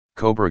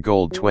COBRA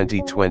Gold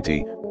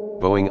 2020,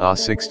 Boeing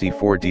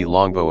AH-64D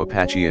Longbow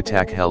Apache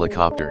attack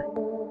helicopter.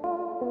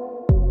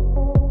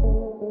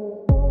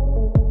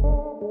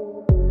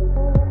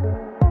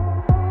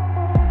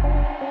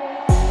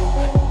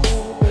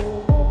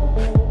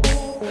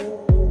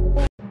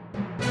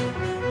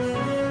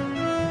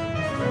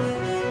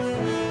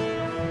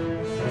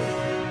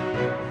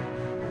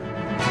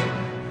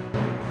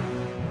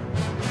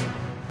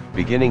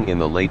 Beginning in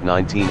the late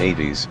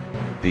 1980s,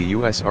 the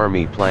U.S.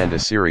 Army planned a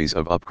series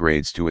of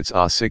upgrades to its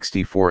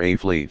AH-64A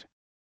fleet.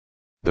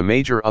 The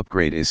major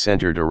upgrade is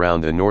centered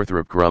around the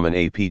Northrop Grumman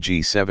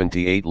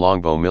APG-78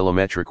 Longbow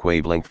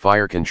milimetric-wavelength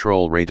fire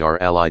control radar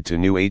allied to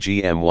new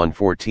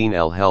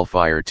AGM-114L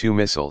Hellfire 2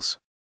 missiles.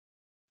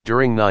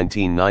 During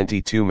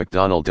 1992,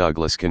 McDonnell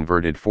Douglas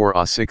converted 4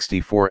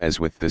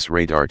 AH-64s with this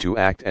radar to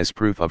act as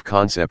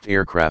proof-of-concept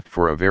aircraft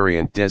for a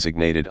variant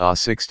designated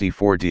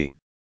AH-64D.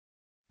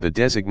 The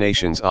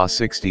designations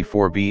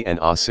AH-64B and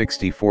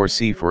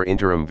AH-64C for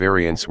interim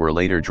variants were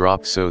later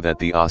dropped so that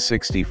the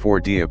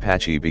AH-64D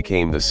Apache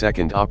became the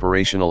second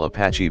operational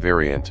Apache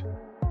variant.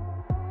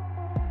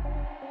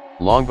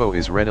 Longbow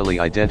is readily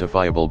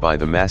identifiable by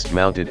the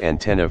mast-mounted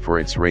antenna for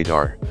its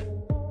radar.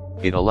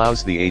 It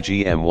allows the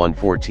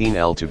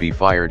AGM-114L to be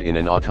fired in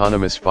an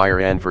autonomous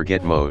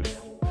fire-and-forget mode,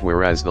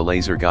 whereas the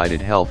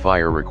laser-guided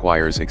Hellfire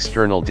requires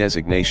external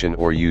designation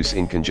or use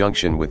in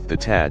conjunction with the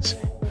TADS,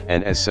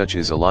 and as such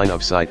is a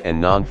line-of-sight and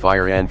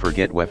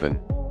non-fire-and-forget weapon.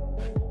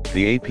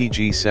 The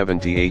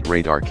APG-78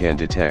 radar can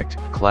detect,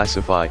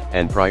 classify,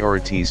 and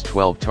prioritise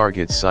 12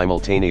 targets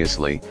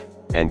simultaneously,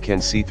 and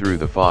can see through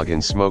the fog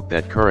and smoke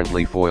that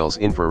currently foils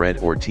infrared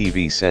or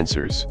TV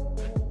sensors.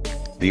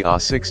 The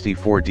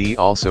AH-64D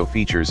also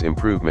features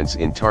improvements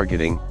in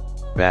targeting,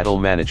 battle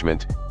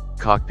management,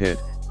 cockpit,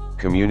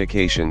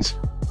 communications,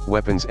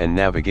 weapons and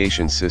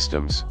navigation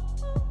systems.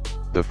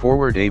 The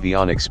forward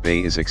avionics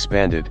bay is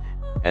expanded,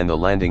 and the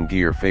landing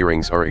gear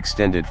fairings are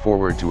extended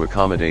forward to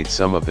accommodate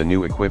some of the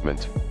new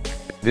equipment.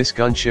 This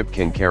gunship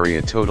can carry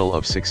a total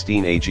of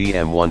 16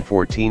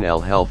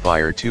 AGM-114L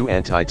Hellfire 2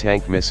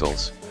 anti-tank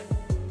missiles.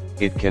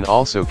 It can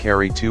also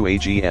carry 2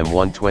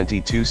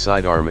 AGM-122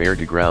 sidearm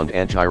air-to-ground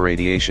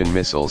anti-radiation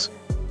missiles,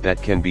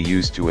 that can be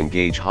used to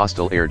engage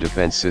hostile air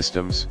defense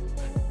systems.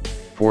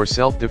 For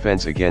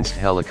self-defense against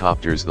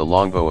helicopters, the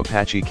Longbow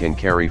Apache can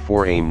carry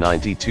 4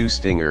 AIM-92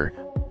 Stinger,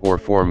 or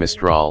 4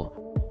 Mistral,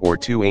 or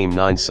 2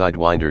 AIM-9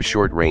 Sidewinder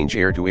short-range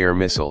air-to-air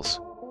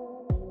missiles.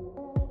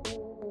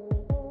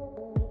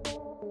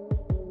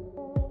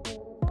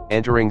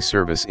 Entering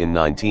service in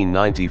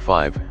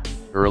 1995,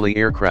 early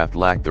aircraft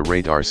lacked the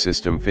radar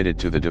system fitted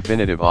to the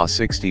definitive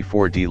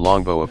AH-64D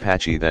Longbow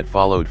Apache that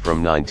followed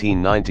from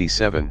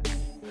 1997.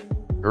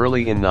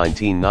 Early in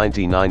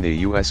 1999, the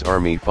U.S.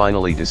 Army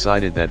finally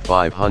decided that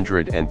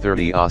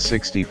 530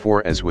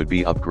 AH-64s would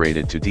be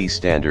upgraded to D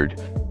standard,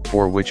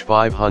 for which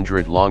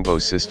 500 Longbow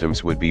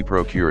systems would be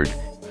procured,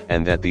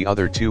 and that the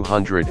other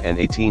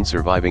 218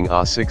 surviving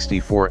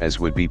AH-64s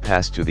would be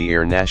passed to the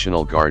Air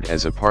National Guard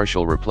as a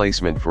partial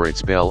replacement for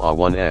its Bell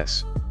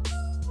AH-1S.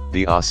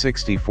 The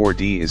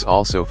AH-64D is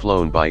also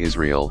flown by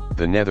Israel,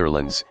 the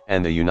Netherlands,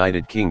 and the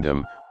United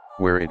Kingdom,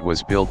 where it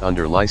was built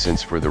under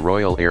license for the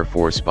Royal Air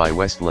Force by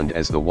Westland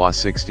as the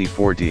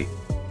AH-64D.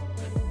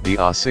 The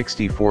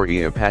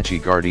AH-64E Apache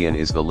Guardian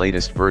is the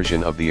latest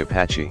version of the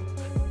Apache.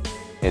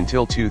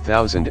 Until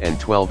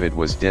 2012 it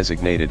was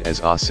designated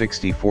as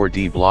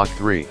AH-64D Block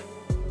 3.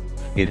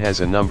 It has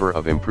a number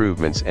of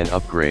improvements and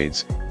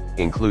upgrades,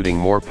 including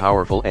more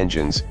powerful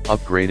engines,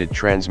 upgraded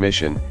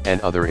transmission, and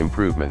other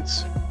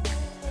improvements.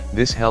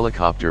 This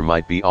helicopter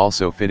might be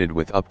also fitted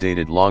with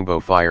updated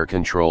Longbow fire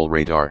control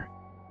radar.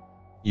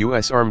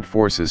 U.S. Armed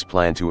Forces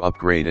plan to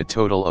upgrade a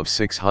total of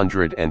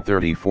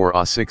 634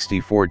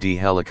 AH-64D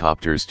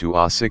helicopters to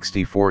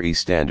AH-64E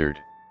standard.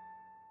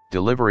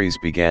 Deliveries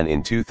began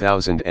in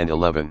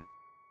 2011.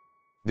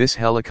 This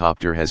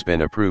helicopter has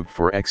been approved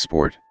for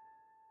export.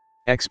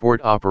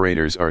 Export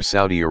operators are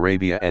Saudi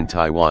Arabia and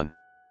Taiwan.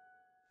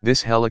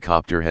 This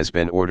helicopter has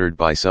been ordered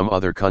by some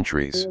other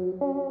countries.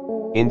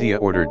 India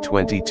ordered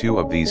 22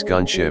 of these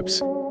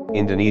gunships,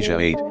 Indonesia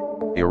 8,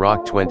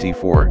 Iraq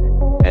 24,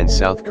 and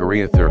South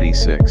Korea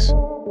 36.